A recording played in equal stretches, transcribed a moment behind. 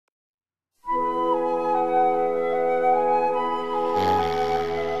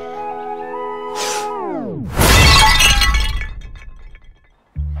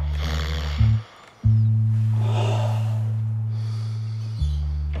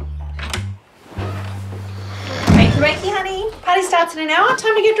Wakey, honey. Party starts in an hour.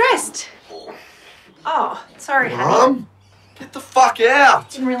 Time to get dressed. Oh, sorry, honey. Mum, get the fuck out.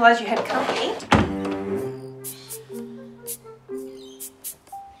 Didn't realise you had company.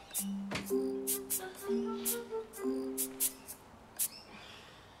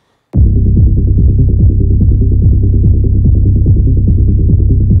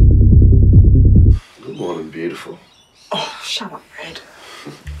 Good morning, beautiful. Oh, shut up, Brad.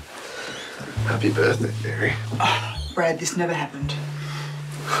 Happy birthday, Mary. Oh, Brad, this never happened.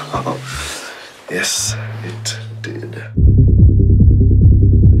 Oh, yes, it did.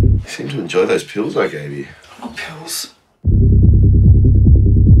 You seem to enjoy those pills I gave you. What pills?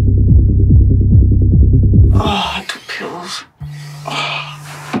 Oh, I took pills. Oh.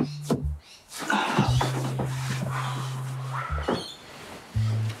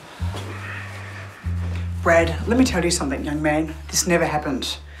 Brad, let me tell you something, young man. This never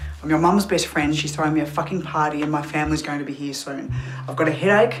happened. I'm your mum's best friend. She's throwing me a fucking party and my family's going to be here soon. I've got a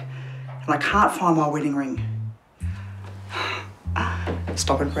headache and I can't find my wedding ring.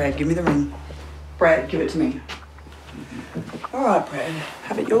 Stop it, Brad. Give me the ring. Brad, give it to me. All right, Brad.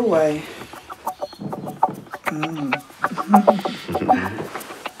 Have it your way.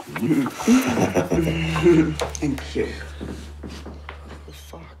 Thank you.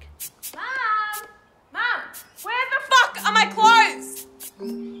 Where the fuck are my clothes?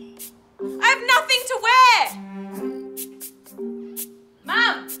 I have nothing to wear.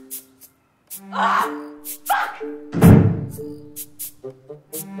 Mum! Ah! Fuck!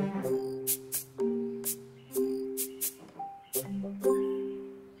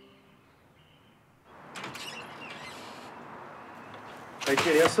 Hey,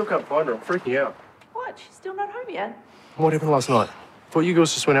 Kitty, I still can't find her. I'm freaking out. What? She's still not home yet? What happened last night? Thought you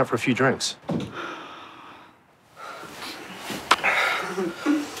girls just went out for a few drinks.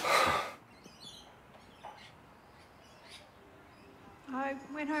 I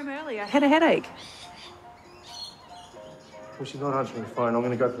went home early. I had a headache. Well, she's not answering the phone. I'm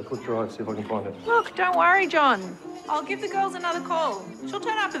going to go for a quick drive, see if I can find her. Look, don't worry, John. I'll give the girls another call. She'll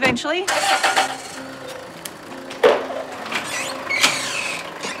turn up eventually.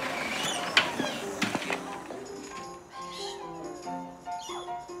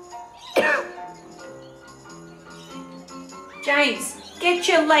 James, get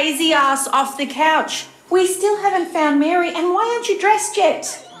your lazy ass off the couch. We still haven't found Mary, and why aren't you dressed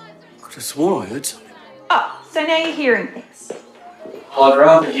yet? I could have sworn I heard something. Oh, so now you're hearing things. I'd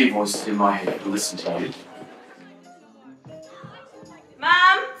rather hear voices in my head than listen to you.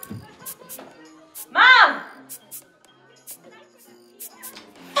 Mum! Mum!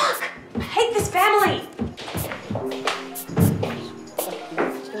 Fuck! I hate this family!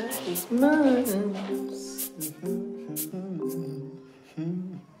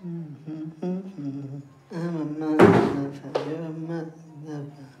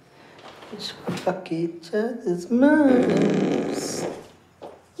 Fuck each other's mothers.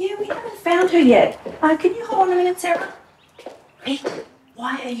 Yeah, we haven't found her yet. Can you hold on a minute, Sarah? Hey,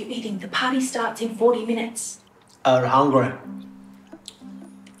 why are you eating? The party starts in 40 minutes. I'm hungry.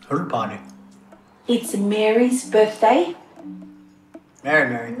 Who's party? It's Mary's birthday.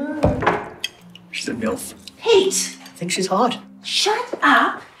 Mary. She's a MILF. Pete! I think she's hot. Shut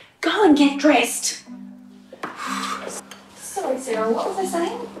up! Go and get dressed. Sorry, Sarah, what was I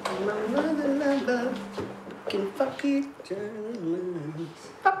saying? Can fuck each other's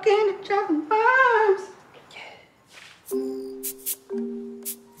fucking each other's moms.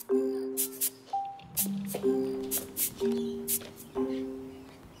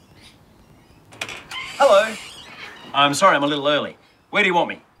 Hello. I'm sorry I'm a little early. Where do you want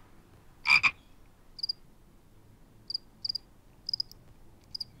me?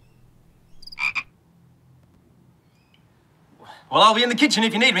 Well, I'll be in the kitchen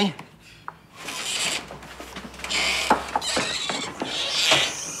if you need me.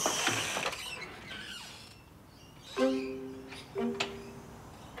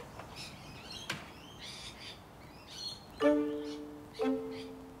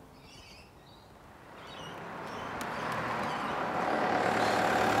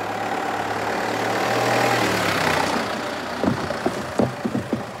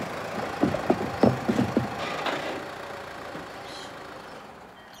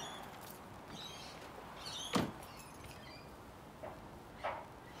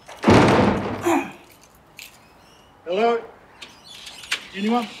 Hello?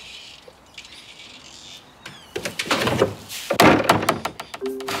 Anyone?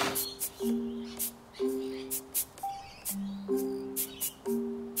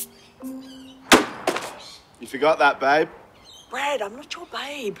 You forgot that, babe. Brad, I'm not your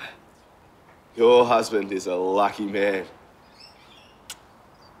babe. Your husband is a lucky man.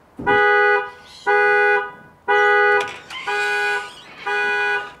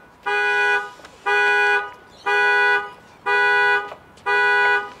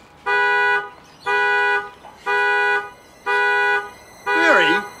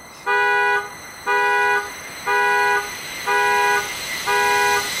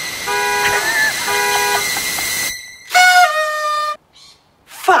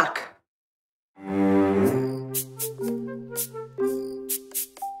 Fuck!